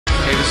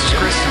This is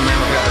Chris, and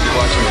I'm glad to be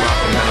watching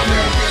Rock and Metal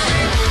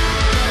News.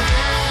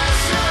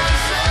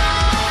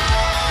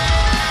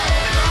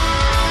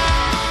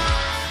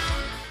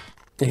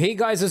 Hey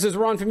guys, this is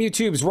Ron from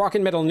YouTube's Rock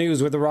and Metal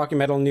News with the Rock and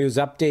Metal News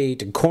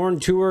update.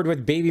 Korn toured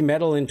with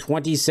BabyMetal in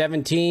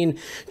 2017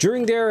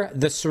 during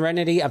the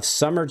Serenity of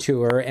Summer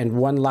Tour, and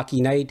one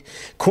lucky night,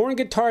 Korn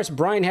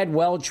guitarist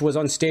Welch was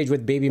on stage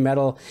with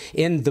BabyMetal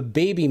in the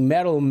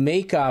BabyMetal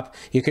makeup.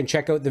 You can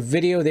check out the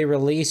video they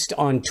released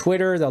on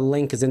Twitter. The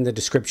link is in the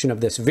description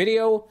of this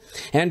video.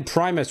 And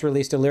Primus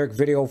released a lyric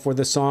video for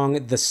the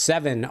song The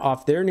Seven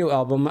off their new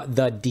album,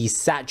 The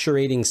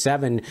Desaturating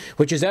Seven,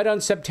 which is out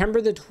on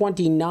September the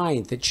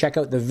 29th. Check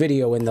out the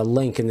video in the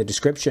link in the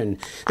description.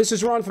 This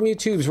is Ron from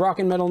YouTube's Rock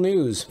and Metal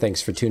News.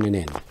 Thanks for tuning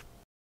in.